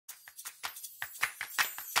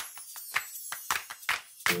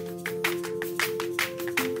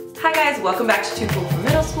Hi guys, welcome back to Too Cool for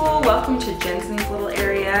Middle School. Welcome to Jensen's little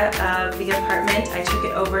area of the apartment. I took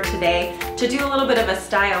it over today to do a little bit of a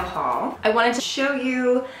style haul. I wanted to show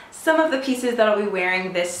you some of the pieces that I'll be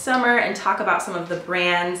wearing this summer and talk about some of the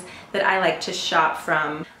brands that I like to shop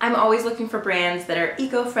from. I'm always looking for brands that are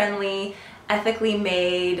eco-friendly, ethically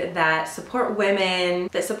made, that support women,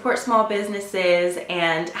 that support small businesses,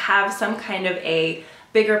 and have some kind of a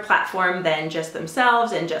bigger platform than just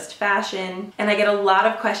themselves and just fashion. And I get a lot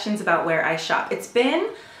of questions about where I shop. It's been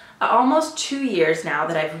almost 2 years now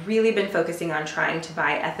that I've really been focusing on trying to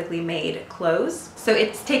buy ethically made clothes. So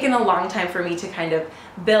it's taken a long time for me to kind of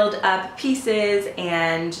build up pieces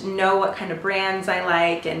and know what kind of brands I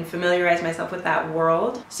like and familiarize myself with that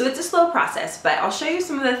world. So it's a slow process, but I'll show you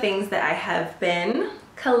some of the things that I have been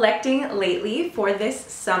collecting lately for this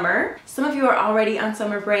summer. Some of you are already on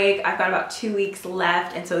summer break. I've got about 2 weeks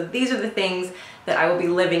left, and so these are the things that I will be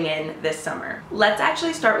living in this summer. Let's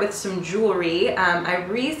actually start with some jewelry. I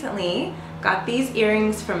recently got these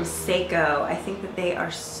earrings from Seiko. I think that they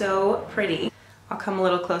are so pretty. I'll come a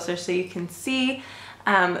little closer so you can see.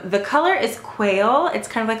 The color is quail. It's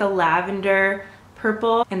kind of like a lavender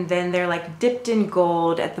purple, and then they're like dipped in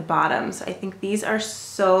gold at the bottom. So I think these are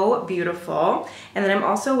so beautiful. And then I'm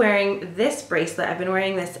also wearing this bracelet. I've been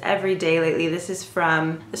wearing this every day lately. This is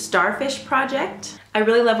from the Starfish Project. I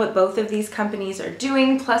really love what both of these companies are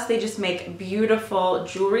doing. Plus they just make beautiful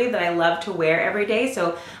jewelry that I love to wear every day.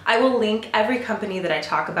 So I will link every company that I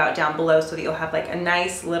talk about down below so that you'll have like a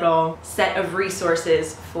nice little set of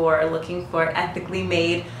resources for looking for ethically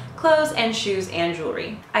made clothes and shoes and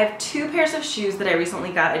jewelry. I have 2 pairs of shoes that I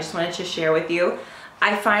recently got. I just wanted to share with you.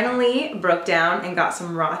 I finally broke down and got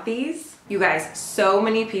some Rothy's. You guys, so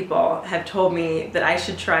many people have told me that I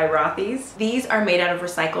should try Rothy's. These are made out of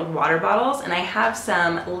recycled water bottles, and I have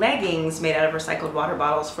some leggings made out of recycled water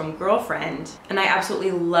bottles from Girlfriend, and I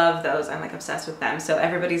absolutely love those. I'm like obsessed with them. So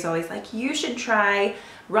everybody's always like, you should try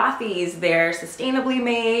Rothy's. They're sustainably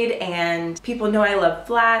made, and people know I love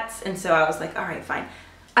flats, and so I was like, all right, fine.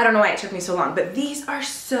 I don't know why it took me so long, but these are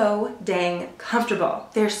so dang comfortable.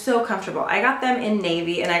 They're so comfortable. I got them in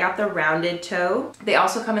navy, and I got the rounded toe. They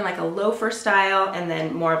also come in like a loafer style and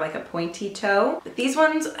then more of like a pointy toe. But these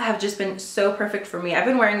ones have just been so perfect for me. I've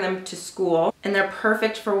been wearing them to school, and they're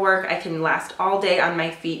perfect for work. I can last all day on my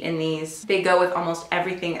feet in these. They go with almost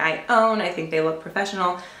everything I own. I think they look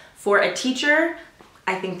professional. For a teacher,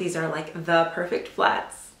 I think these are like the perfect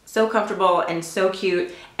flats. So comfortable and so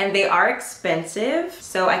cute, and they are expensive,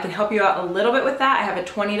 so I can help you out a little bit with that. I have a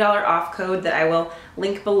 $20 off code that I will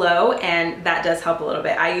link below, and that does help a little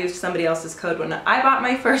bit. I used somebody else's code when I bought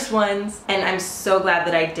my first ones, and I'm so glad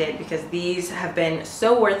that I did because these have been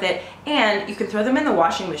so worth it. And you can throw them in the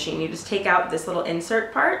washing machine. You just take out this little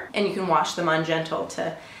insert part and you can wash them on gentle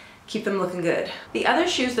to keep them looking good. The other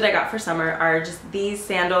shoes that I got for summer are just these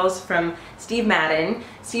sandals from Steve Madden.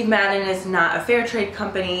 Steve Madden is not a fair trade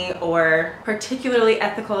company or particularly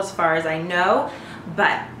ethical as far as I know,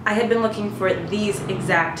 but I had been looking for these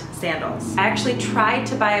exact sandals. I actually tried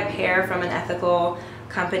to buy a pair from an ethical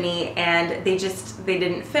company, and they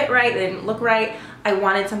didn't fit right, they didn't look right. I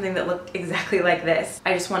wanted something that looked exactly like this.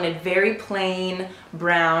 I just wanted very plain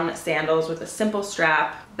brown sandals with a simple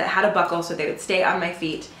strap that had a buckle so they would stay on my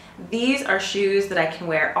feet. These are shoes that I can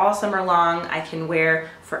wear all summer long. I can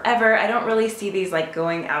wear forever. I don't really see these like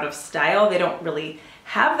going out of style. They don't really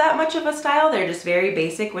have that much of a style. They're just very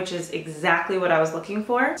basic, which is exactly what I was looking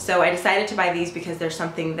for. So I decided to buy these because they're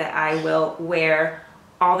something that I will wear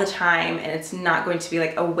all the time, and it's not going to be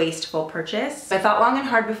like a wasteful purchase. So I thought long and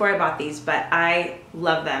hard before I bought these, but I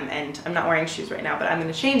love them, and I'm not wearing shoes right now, but I'm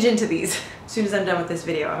gonna change into these. As soon as I'm done with this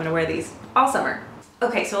video, I'm gonna wear these all summer.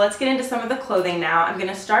 Okay, so let's get into some of the clothing now. I'm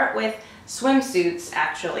gonna start with swimsuits,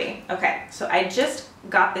 actually. Okay, so I just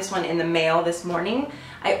got this one in the mail this morning.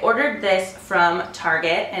 I ordered this from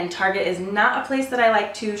Target, and Target is not a place that I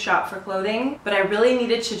like to shop for clothing, but I really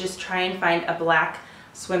needed to just try and find a black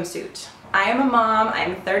swimsuit. I am a mom,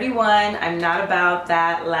 I'm 31, I'm not about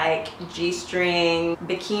that like G-string,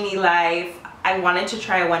 bikini life. I wanted to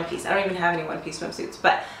try a one-piece. I don't even have any one-piece swimsuits,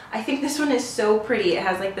 but I think this one is so pretty. It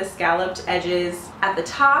has like the scalloped edges at the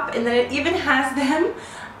top, and then it even has them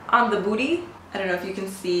on the booty. I don't know if you can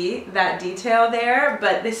see that detail there,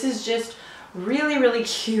 but this is just really, really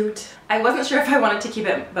cute. I wasn't sure if I wanted to keep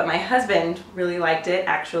it, but my husband really liked it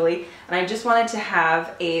actually, and I just wanted to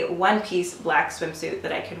have a one-piece black swimsuit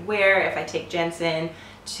that I could wear if I take Jensen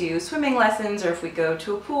to swimming lessons, or if we go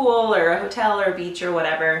to a pool or a hotel or a beach or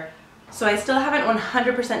whatever. So I still haven't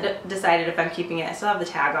 100% decided if I'm keeping it. I still have the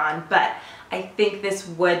tag on, but I think this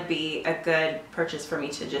would be a good purchase for me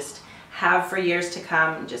to just have for years to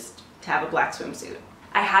come, just to have a black swimsuit.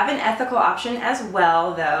 I have an ethical option as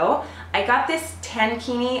well though. I got this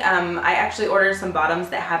tankini. I actually ordered some bottoms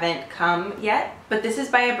that haven't come yet, but this is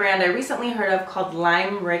by a brand I recently heard of called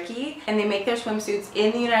Lime Ricky, and they make their swimsuits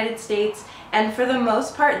in the United States, and for the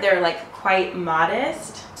most part they're like quite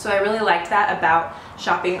modest. So I really liked that about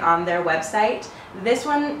shopping on their website. This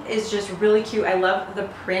one is just really cute. I love the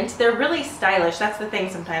print. They're really stylish. That's the thing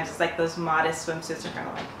sometimes. It's like those modest swimsuits are kind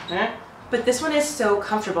of like, eh. But this one is so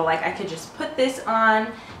comfortable. Like I could just put this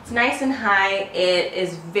on. It's nice and high. It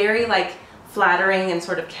is very like flattering and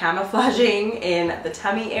sort of camouflaging in the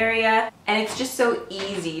tummy area. And it's just so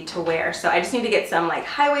easy to wear. So I just need to get some like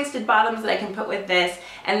high-waisted bottoms that I can put with this.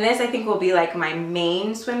 And this I think will be like my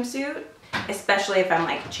main swimsuit, especially if I'm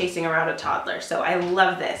like chasing around a toddler. So I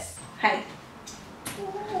love this. Hi.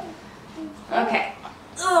 Okay.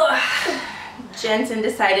 Ugh. Jensen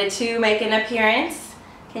decided to make an appearance.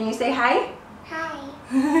 Can you say hi?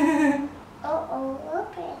 Hi.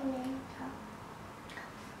 Look at me.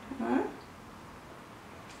 Huh?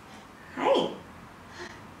 Hi.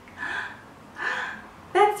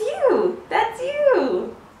 That's you. That's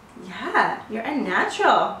you. Yeah, you're a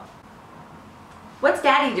natural. What's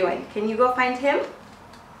Daddy doing? Can you go find him?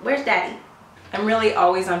 Where's Daddy? I'm really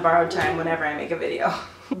always on borrowed time whenever I make a video.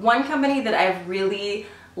 One company that I've really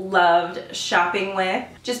loved shopping with,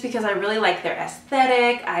 just because I really like their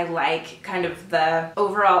aesthetic, I like kind of the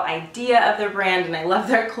overall idea of their brand, and I love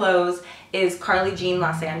their clothes, is Carly Jean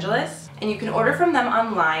Los Angeles. And you can order from them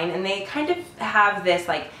online, and they kind of have this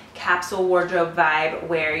like capsule wardrobe vibe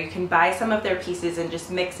where you can buy some of their pieces and just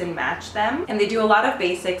mix and match them. And they do a lot of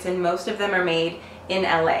basics, and most of them are made in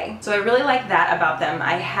LA. So I really like that about them.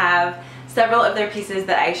 I have several of their pieces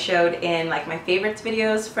that I showed in like my favorites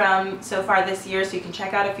videos from so far this year, so you can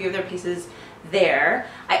check out a few of their pieces there.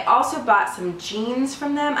 I also bought some jeans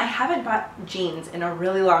from them. I haven't bought jeans in a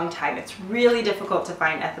really long time. It's really difficult to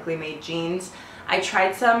find ethically made jeans. I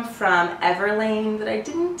tried some from Everlane that I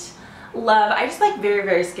didn't love. I just like very,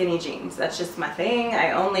 very skinny jeans. That's just my thing.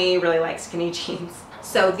 I only really like skinny jeans.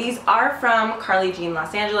 So these are from Carly Jean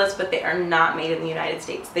Los Angeles, but they are not made in the United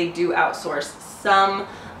States. They do outsource some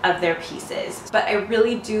of their pieces, but I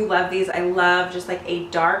really do love these. I love just like a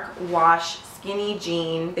dark wash skinny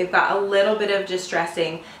jean. They've got a little bit of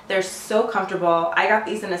distressing. They're so comfortable. I got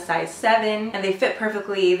these in a size 7 and they fit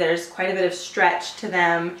perfectly. There's quite a bit of stretch to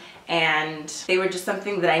them, and they were just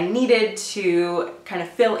something that I needed to kind of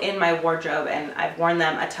fill in my wardrobe, and I've worn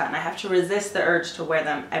them a ton. I have to resist the urge to wear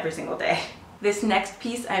them every single day. This next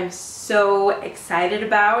piece I'm so excited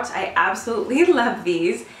about. I absolutely love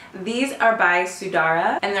these. These are by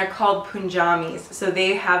Sudara, and they're called Punjamis. So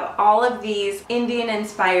they have all of these Indian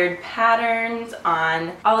inspired patterns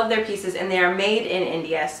on all of their pieces, and they are made in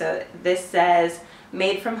India. So this says,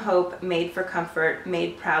 made from hope, made for comfort,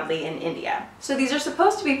 made proudly in India. So these are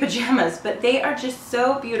supposed to be pajamas, but they are just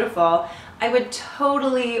so beautiful. I would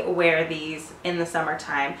totally wear these in the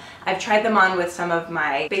summertime. I've tried them on with some of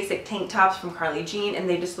my basic tank tops from Carly Jean, and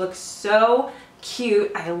they just look so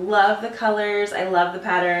cute. I love the colors, I love the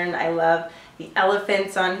pattern, I love the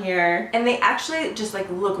elephants on here, and they actually just like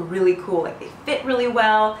look really cool. Like they fit really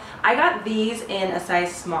well. I got these in a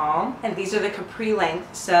size small, and these are the capri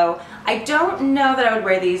length, so I don't know that I would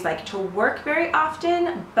wear these like to work very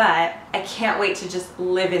often, but I can't wait to just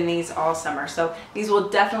live in these all summer. So these will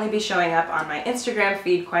definitely be showing up on my Instagram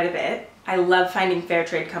feed quite a bit. I love finding fair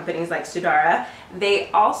trade companies like Sudara.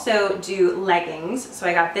 They also do leggings, so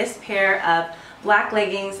I got this pair of black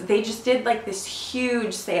leggings. They just did like this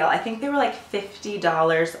huge sale. I think they were like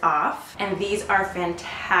 $50 off, and these are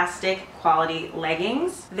fantastic quality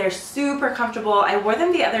leggings. They're super comfortable. I wore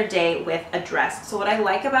them the other day with a dress. So what I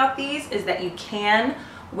like about these is that you can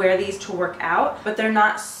wear these to work out, but they're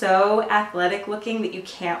not so athletic looking that you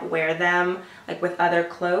can't wear them like with other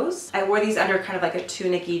clothes. I wore these under kind of like a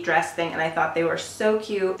tunic-y dress thing, and I thought they were so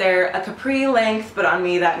cute. They're a capri length, but on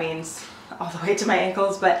me that means all the way to my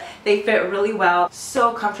ankles, but they fit really well.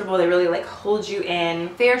 So comfortable. They really like hold you in.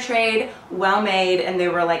 Fair trade, well made, and they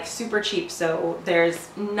were like super cheap, so there's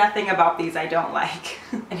nothing about these I don't like.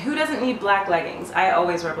 And who doesn't need black leggings? I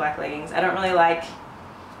always wear black leggings. I don't really like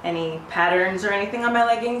any patterns or anything on my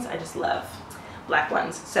leggings. I just love black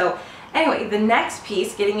ones. So anyway, the next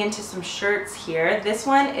piece, getting into some shirts here, this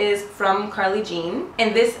one is from Carly Jean,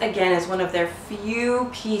 and this again is one of their few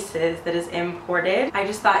pieces that is imported. I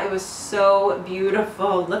just thought it was so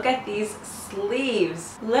beautiful. Look at these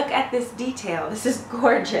sleeves. Look at this detail. This is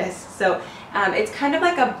gorgeous. So It's kind of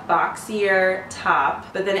like a boxier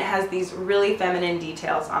top, but then it has these really feminine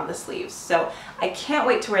details on the sleeves. So I can't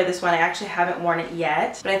wait to wear this one. I actually haven't worn it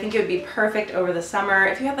yet, but I think it would be perfect over the summer.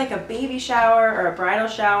 If you had like a baby shower or a bridal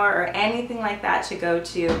shower or anything like that to go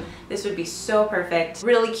to, this would be so perfect.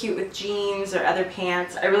 Really cute with jeans or other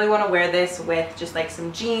pants. I really want to wear this with just like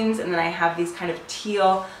some jeans, and then I have these kind of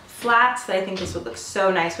teal flats that I think this would look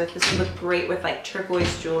so nice with. This would look great with like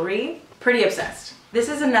turquoise jewelry. Pretty obsessed. This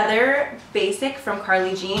is another basic from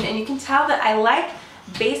Carly Jean, and you can tell that I like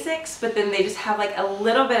basics, but then they just have like a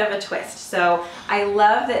little bit of a twist. So I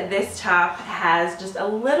love that this top has just a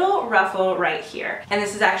little ruffle right here. And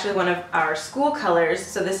this is actually one of our school colors.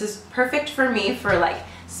 So this is perfect for me for like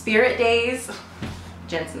spirit days.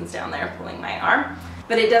 Jensen's down there pulling my arm,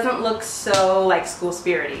 but it doesn't look so like school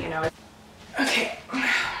spirity, you know? Okay.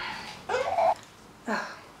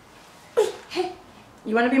 Hey,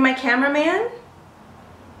 you want to be my cameraman?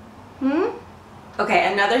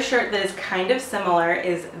 Okay, another shirt that is kind of similar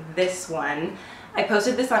is this one. I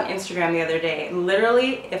posted this on Instagram the other day.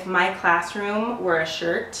 Literally, if my classroom were a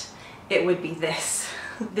shirt, it would be this.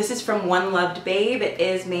 This is from One Loved Babe. It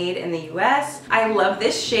is made in the US. I love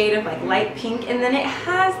this shade of like light pink, and then it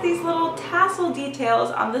has these little tassel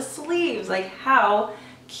details on the sleeves. Like, how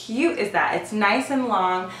cute is that? It's nice and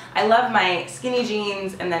long. I love my skinny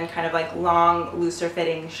jeans and then kind of like long, looser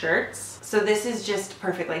fitting shirts. So this is just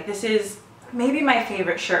perfect. Like, this is maybe my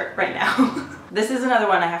favorite shirt right now. This is another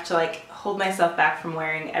one I have to like hold myself back from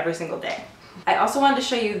wearing every single day. I also wanted to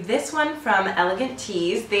show you this one from Elegant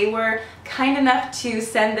Tees. They were kind enough to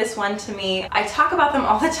send this one to me. I talk about them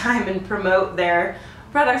all the time and promote their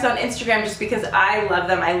products on Instagram just because I love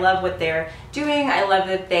them. I love what they're doing. I love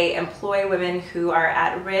that they employ women who are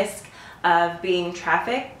at risk of being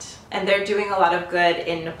trafficked, and they're doing a lot of good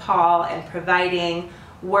in Nepal and providing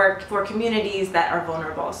work for communities that are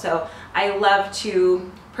vulnerable. So I love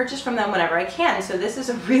to purchase from them whenever I can. So this is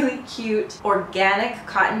a really cute organic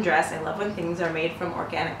cotton dress. I love when things are made from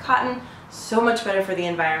organic cotton. So much better for the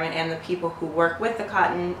environment and the people who work with the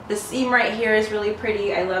cotton. The seam right here is really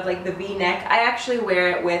pretty. I love like the V-neck. I actually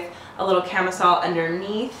wear it with a little camisole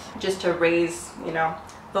underneath just to raise, you know,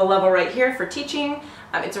 the level right here for teaching.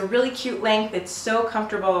 It's a really cute length. It's so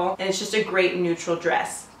comfortable, and it's just a great neutral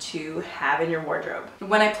dress to have in your wardrobe.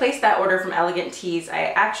 When I placed that order from Elegant Tees, I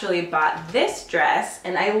actually bought this dress,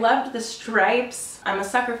 and I loved the stripes. I'm a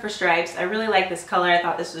sucker for stripes. I really like this color. I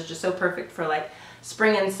thought this was just so perfect for like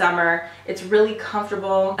spring and summer. It's really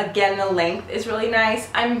comfortable. Again, the length is really nice.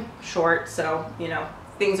 I'm short, so you know,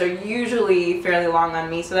 things are usually fairly long on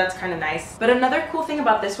me, so that's kind of nice. But another cool thing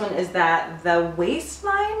about this one is that the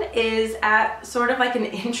waistline is at sort of like an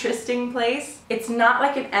interesting place. It's not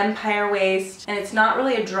like an empire waist, and it's not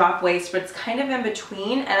really a drop waist, but it's kind of in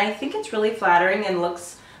between, and I think it's really flattering and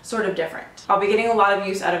looks sort of different. I'll be getting a lot of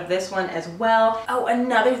use out of this one as well. Oh,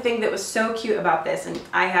 another thing that was so cute about this, and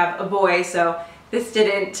I have a boy, so this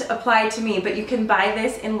didn't apply to me, but you can buy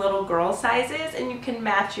this in little girl sizes and you can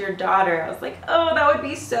match your daughter. I was like, oh, that would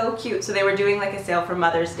be so cute. So they were doing like a sale for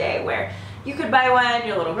Mother's Day where you could buy one,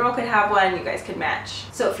 your little girl could have one, you guys could match.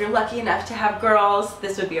 So if you're lucky enough to have girls,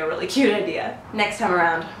 this would be a really cute idea. Next time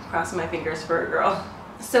around, crossing my fingers for a girl.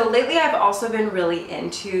 So lately I've also been really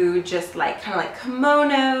into just like kind of like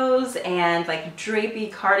kimonos and like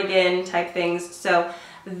drapey cardigan type things. So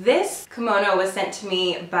this kimono was sent to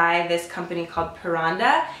me by this company called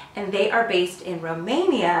Piranda, and they are based in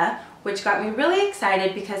Romania, which got me really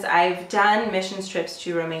excited because I've done missions trips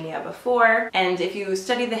to Romania before. And if you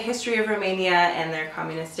study the history of Romania and their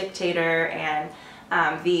communist dictator and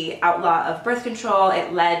the outlaw of birth control,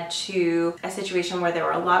 it led to a situation where there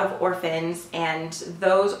were a lot of orphans, and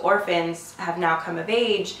those orphans have now come of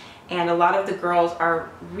age, and a lot of the girls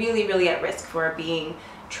are really at risk for being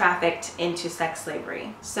trafficked into sex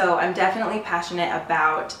slavery. So I'm definitely passionate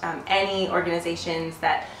about any organizations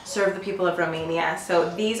that serve the people of Romania. So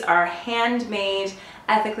these are handmade,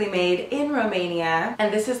 ethically made in Romania,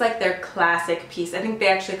 and this is like their classic piece. I think they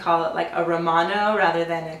actually call it like a Romano rather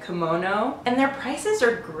than a kimono, and their prices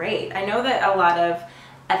are great. I know that a lot of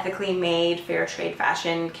ethically made fair trade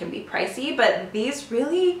fashion can be pricey, but these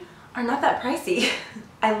really are not that pricey.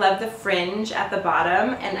 I love the fringe at the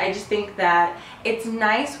bottom, and I just think that it's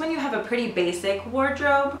nice when you have a pretty basic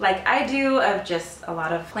wardrobe like I do, of just a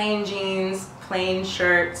lot of plain jeans, plain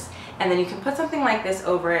shirts, and then you can put something like this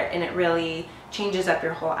over it and it really changes up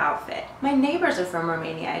your whole outfit. My neighbors are from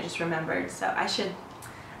Romania, I just remembered, so I should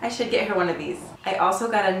get her one of these. I also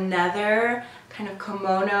got another kind of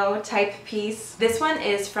kimono type piece. This one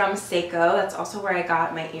is from Seiko. That's also where I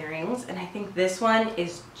got my earrings, and I think this one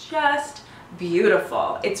is just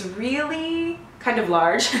beautiful. It's really kind of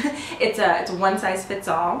large. It's a one size fits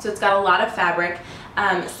all. So it's got a lot of fabric.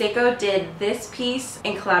 Seiko did this piece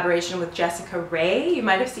in collaboration with Jessica Ray. You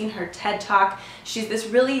might have seen her TED Talk. She's this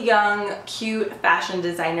really young, cute fashion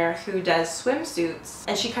designer who does swimsuits,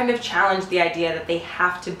 and she kind of challenged the idea that they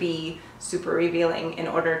have to be super revealing in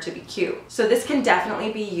order to be cute. So this can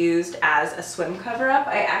definitely be used as a swim cover-up.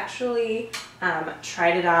 I actually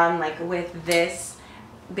tried it on like with this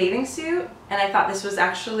bathing suit, and I thought this was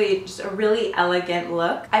actually just a really elegant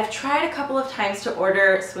look. I've tried a couple of times to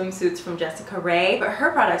order swimsuits from Jessica Ray, but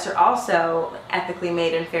her products are also ethically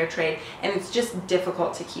made in fair trade, and it's just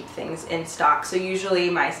difficult to keep things in stock. So usually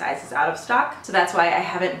my size is out of stock, so that's why I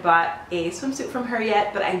haven't bought a swimsuit from her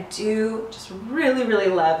yet, but I do just really, really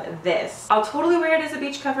love this. I'll totally wear it as a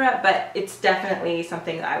beach cover-up, but it's definitely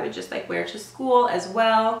something that I would just like wear to school as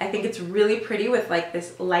well. I think it's really pretty with like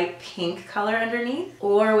this light pink color underneath,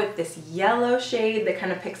 or with this yellow shade that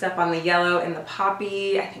kind of picks up on the yellow in the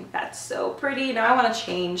poppy. I think that's so pretty. Now I want to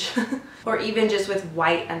change. Or even just with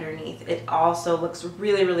white underneath. It also looks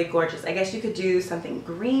really, really gorgeous. I guess you could do something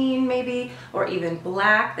green maybe, or even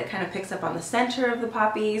black that kind of picks up on the center of the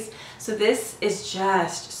poppies. So this is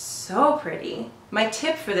just so pretty. My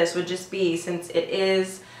tip for this would just be, since it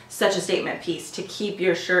is such a statement piece, to keep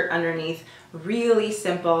your shirt underneath really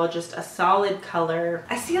simple, just a solid color.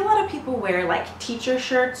 I see a lot of people wear like teacher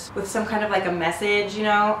shirts with some kind of like a message, you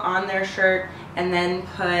know, on their shirt, and then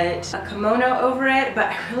put a kimono over it, but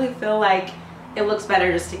I really feel like it looks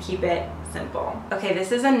better just to keep it simple. Okay,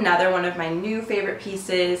 this is another one of my new favorite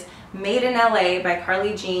pieces, made in LA by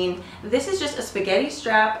Carly Jean. This is just a spaghetti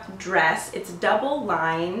strap dress. It's double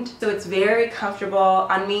lined, so it's very comfortable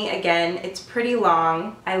on me. Again, it's pretty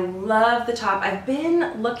long. I love the top. I've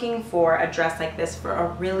been looking for a dress like this for a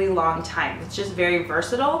really long time. It's just very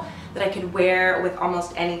versatile, that I could wear with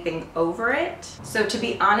almost anything over it. So to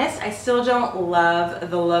be honest, I still don't love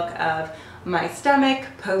the look of my stomach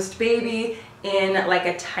post-baby in like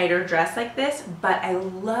a tighter dress like this, but I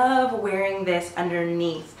love wearing this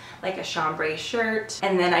underneath like a chambray shirt,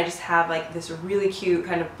 and then I just have like this really cute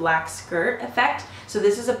kind of black skirt effect. So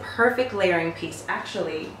this is a perfect layering piece.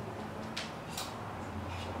 Actually,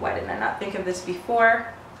 why didn't I not think of this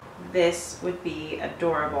before? This would be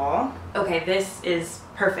adorable. Okay, this is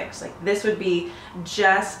perfect. Like this would be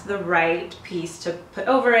just the right piece to put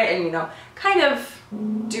over it, and you know, kind of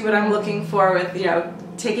do what I'm looking for with, you know,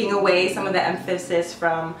 taking away some of the emphasis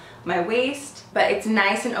from my waist. But it's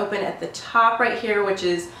nice and open at the top right here, which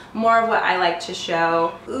is more of what I like to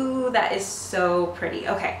show. Ooh, that is so pretty.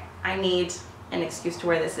 Okay, I need an excuse to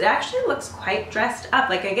wear this. It actually looks quite dressed up.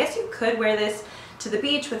 Like I guess you could wear this to the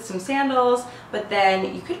beach with some sandals, but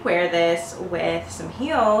then you could wear this with some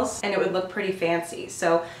heels and it would look pretty fancy.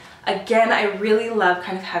 So again, I really love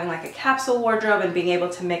kind of having like a capsule wardrobe and being able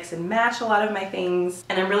to mix and match a lot of my things,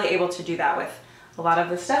 and I'm really able to do that with a lot of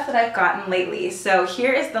the stuff that I've gotten lately. So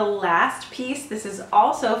here is the last piece. This is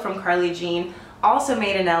also from Carly Jean, also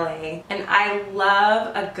made in LA, and I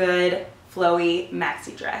love a good flowy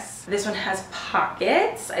maxi dress. This one has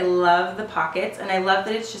pockets. I love the pockets, and I love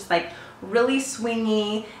that it's just like really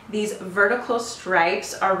swingy. These vertical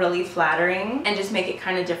stripes are really flattering and just make it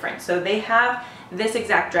kind of different. So they have this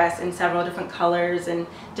exact dress in several different colors and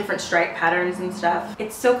different stripe patterns and stuff.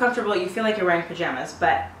 It's so comfortable, you feel like you're wearing pajamas,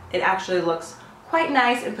 but it actually looks quite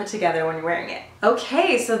nice and put together when you're wearing it.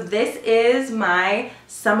 Okay, so this is my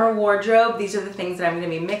summer wardrobe. These are the things that I'm gonna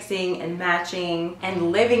be mixing and matching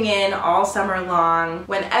and living in all summer long.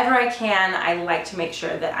 Whenever I can, I like to make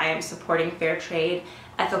sure that I am supporting fair trade,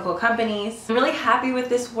 ethical companies. I'm really happy with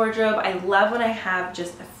this wardrobe. I love when I have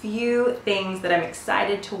just a few things that I'm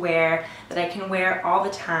excited to wear, that I can wear all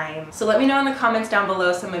the time. So let me know in the comments down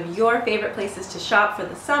below some of your favorite places to shop for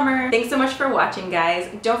the summer. Thanks so much for watching,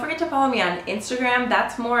 guys. Don't forget to follow me on Instagram.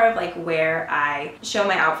 That's more of like where I show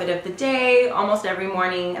my outfit of the day almost every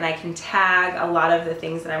morning, and I can tag a lot of the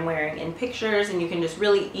things that I'm wearing in pictures, and you can just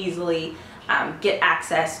really easily get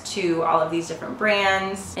access to all of these different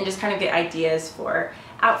brands and just kind of get ideas for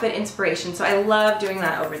outfit inspiration. So I love doing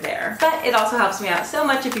that over there. But it also helps me out so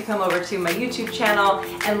much if you come over to my YouTube channel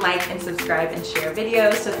and like and subscribe and share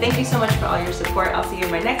videos. So thank you so much for all your support. I'll see you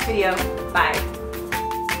in my next video. Bye.